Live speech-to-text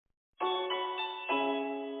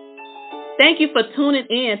Thank you for tuning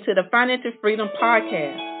in to the Financial Freedom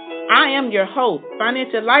Podcast. I am your host,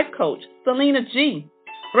 financial life coach, Selena G.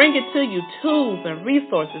 Bringing to you tools and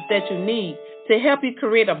resources that you need to help you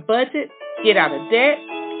create a budget, get out of debt,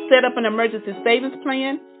 set up an emergency savings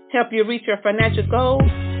plan, help you reach your financial goals,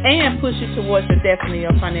 and push you towards your destiny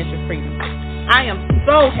of financial freedom. I am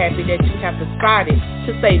so happy that you have decided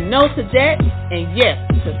to say no to debt and yes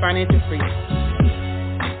to financial freedom.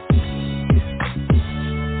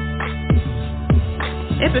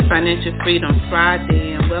 Happy Financial Freedom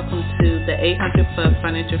Friday, and welcome to the 800 Plus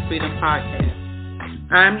Financial Freedom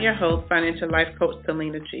Podcast. I'm your host, financial life coach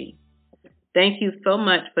Selena G. Thank you so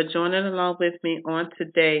much for joining along with me on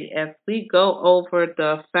today as we go over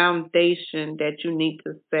the foundation that you need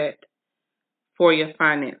to set for your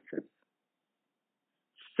finances.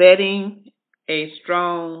 Setting a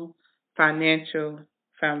strong financial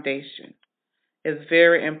foundation is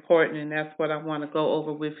very important, and that's what I want to go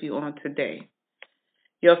over with you on today.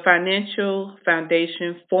 Your financial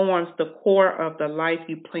foundation forms the core of the life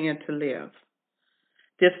you plan to live.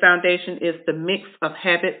 This foundation is the mix of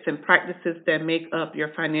habits and practices that make up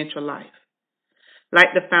your financial life. Like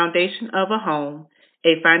the foundation of a home,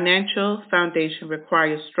 a financial foundation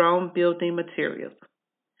requires strong building materials.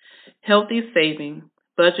 Healthy saving,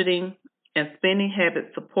 budgeting, and spending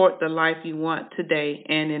habits support the life you want today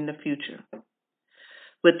and in the future.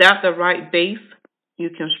 Without the right base, you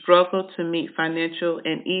can struggle to meet financial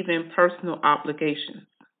and even personal obligations.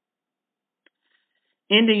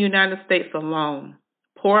 In the United States alone,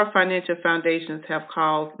 poor financial foundations have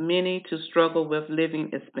caused many to struggle with living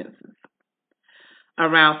expenses.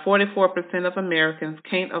 Around 44% of Americans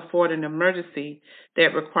can't afford an emergency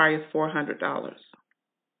that requires $400.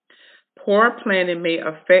 Poor planning may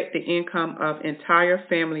affect the income of entire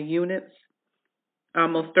family units.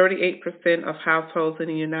 Almost 38% of households in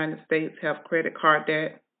the United States have credit card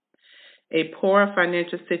debt. A poor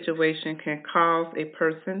financial situation can cause a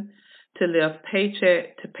person to live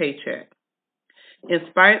paycheck to paycheck. In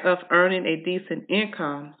spite of earning a decent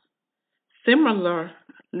income, similar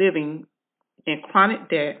living in chronic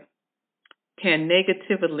debt can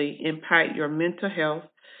negatively impact your mental health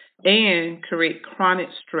and create chronic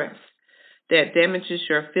stress that damages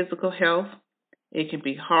your physical health. It can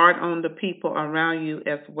be hard on the people around you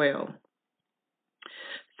as well.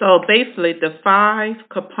 So basically, the 5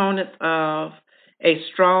 components of a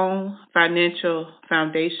strong financial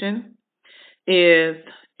foundation is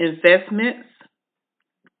investments,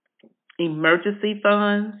 emergency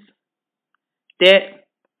funds, debt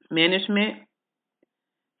management,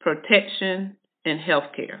 protection, and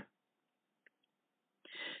healthcare.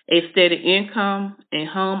 A steady income, a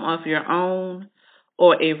home of your own,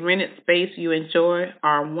 or a rented space you enjoy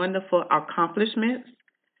are wonderful accomplishments,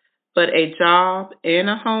 but a job and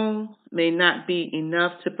a home may not be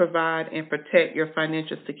enough to provide and protect your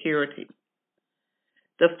financial security.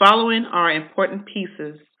 The following are important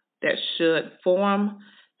pieces that should form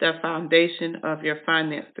the foundation of your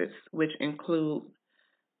finances, which include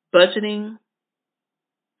budgeting.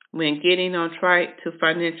 When getting on track to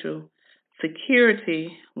financial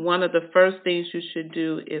security, one of the first things you should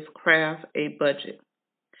do is craft a budget.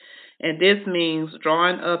 And this means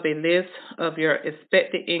drawing up a list of your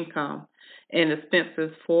expected income and expenses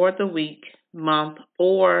for the week, month,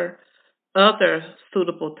 or other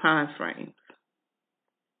suitable time frames.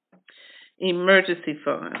 Emergency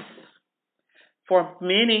funds. For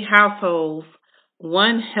many households,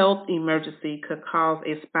 one health emergency could cause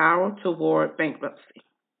a spiral toward bankruptcy.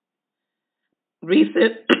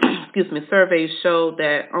 Recent surveys show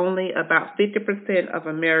that only about 50% of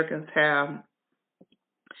Americans have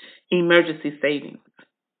emergency savings.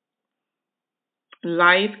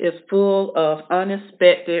 Life is full of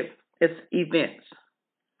unexpected events.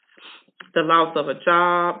 The loss of a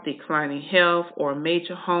job, declining health, or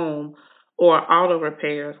major home or auto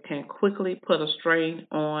repairs can quickly put a strain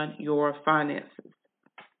on your finances.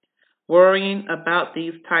 Worrying about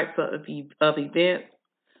these types of events,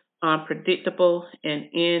 unpredictable and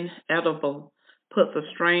inevitable, puts a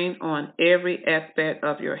strain on every aspect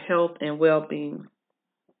of your health and well-being.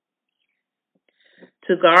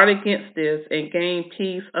 To guard against this and gain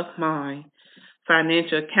peace of mind,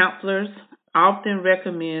 financial counselors often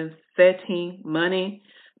recommend setting money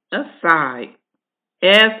aside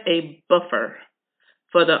as a buffer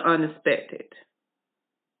for the unexpected.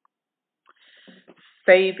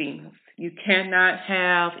 Savings. You cannot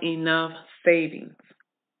have enough savings.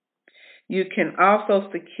 You can also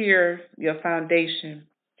secure your foundation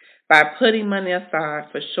by putting money aside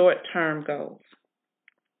for short-term goals.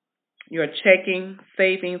 Your checking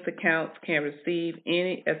savings accounts can receive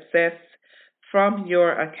any excess from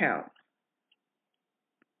your account.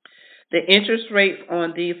 The interest rates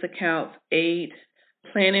on these accounts aid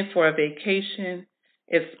planning for a vacation,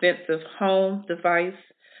 expensive home device,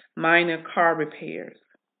 minor car repairs.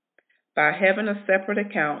 By having a separate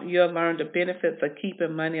account, you'll learn the benefits of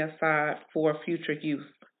keeping money aside for future use.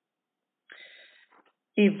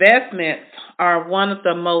 Investments are one of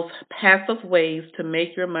the most passive ways to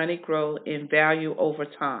make your money grow in value over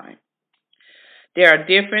time. There are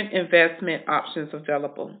different investment options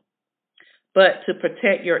available, but to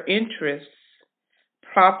protect your interests,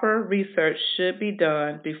 proper research should be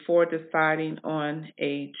done before deciding on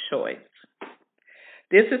a choice.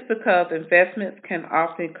 This is because investments can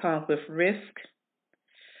often come with risk.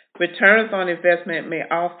 Returns on investment may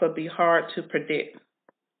also be hard to predict.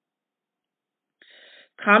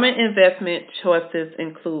 Common investment choices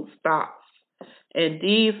include stocks, and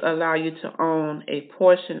these allow you to own a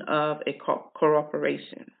portion of a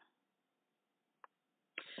corporation.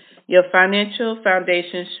 Your financial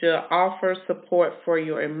foundation should offer support for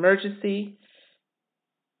your emergency,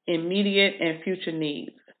 immediate, and future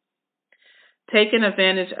needs. Taking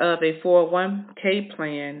advantage of a 401k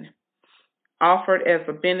plan offered as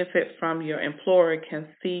a benefit from your employer can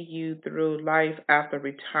see you through life after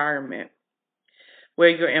retirement. Where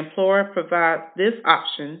your employer provides this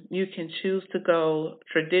option, you can choose to go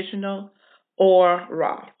traditional or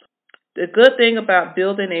Roth. The good thing about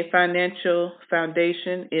building a financial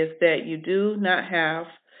foundation is that you do not have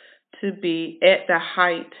to be at the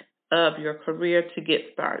height of your career to get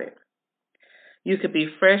started. You could be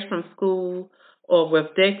fresh from school or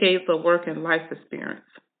with decades of work and life experience.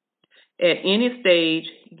 At any stage,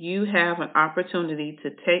 you have an opportunity to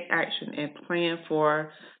take action and plan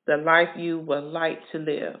for the life you would like to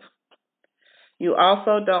live. You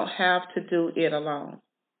also don't have to do it alone.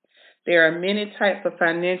 There are many types of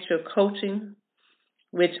financial coaching,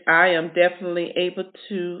 which I am definitely able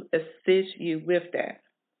to assist you with that.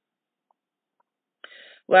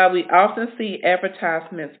 While we often see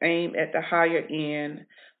advertisements aimed at the higher end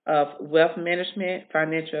of wealth management,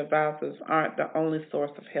 financial advisors aren't the only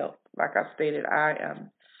source of help. Like I stated, I am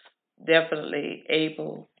definitely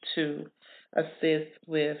able to assist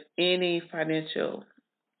with any financial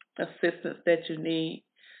assistance that you need.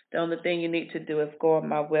 The only thing you need to do is go on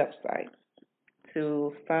my website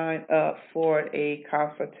to sign up for a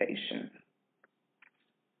consultation.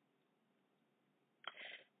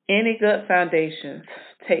 Any good foundation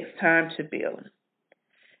takes time to build.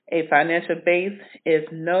 A financial base is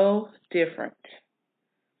no different.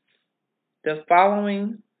 The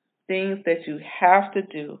following things that you have to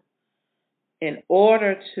do in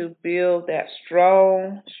order to build that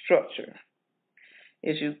strong structure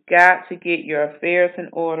is you got to get your affairs in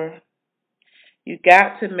order. You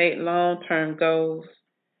got to make long-term goals.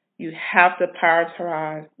 You have to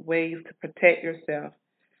prioritize ways to protect yourself.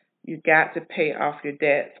 You got to pay off your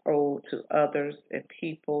debts owed to others and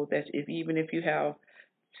people that even if you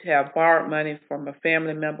have borrowed money from a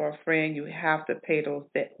family member or friend, you have to pay those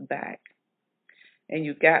debts back. And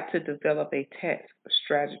you got to develop a tax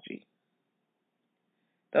strategy.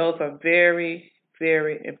 Those are very,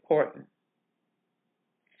 very important.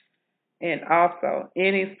 And also,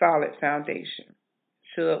 any solid foundation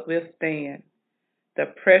should withstand the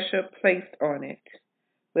pressure placed on it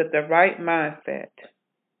with the right mindset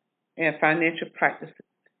and financial practices.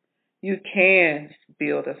 You can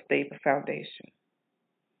build a stable foundation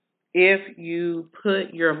if you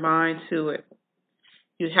put your mind to it.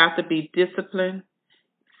 You have to be disciplined,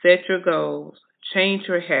 set your goals, change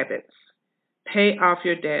your habits, pay off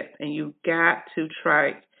your debts, and you got to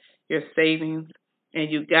track your savings, and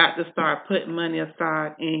you got to start putting money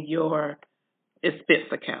aside in your expense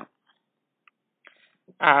account.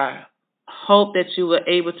 I hope that you were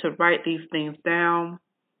able to write these things down.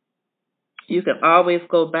 You can always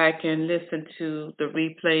go back and listen to the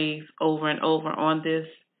replays over and over on this,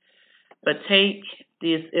 but take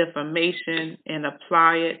this information and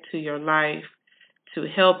apply it to your life to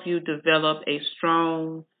help you develop a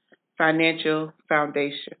strong financial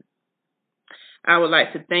foundation. I would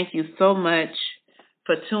like to thank you so much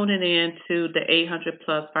for tuning in to the 800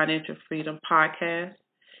 Plus Financial Freedom Podcast.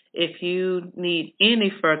 If you need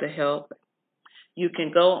any further help, you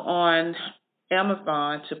can go on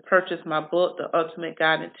Amazon to purchase my book, The Ultimate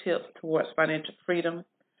Guide and Tips Towards Financial Freedom,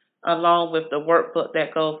 along with the workbook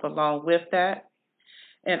that goes along with that.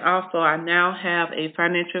 And also, I now have a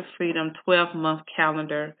Financial Freedom 12-month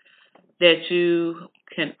calendar that you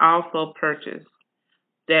can also purchase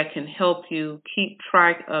that can help you keep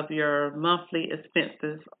track of your monthly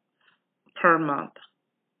expenses per month.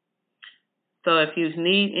 So if you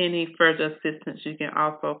need any further assistance, you can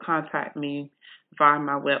also contact me via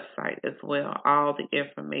my website as well. All the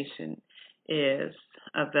information is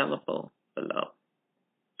available below.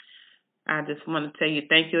 I just want to tell you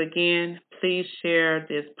thank you again. Please share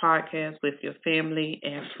this podcast with your family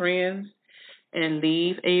and friends and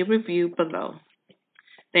leave a review below.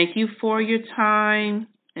 Thank you for your time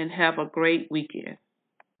and have a great weekend.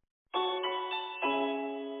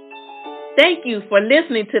 Thank you for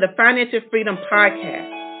listening to the Financial Freedom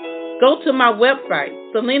Podcast. Go to my website,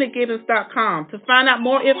 SelenaGibbons.com, to find out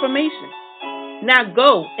more information. Now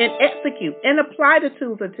go and execute and apply the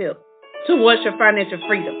tools and tips towards your financial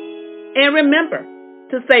freedom. And remember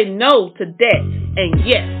to say no to debt and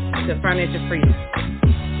yes to financial freedom.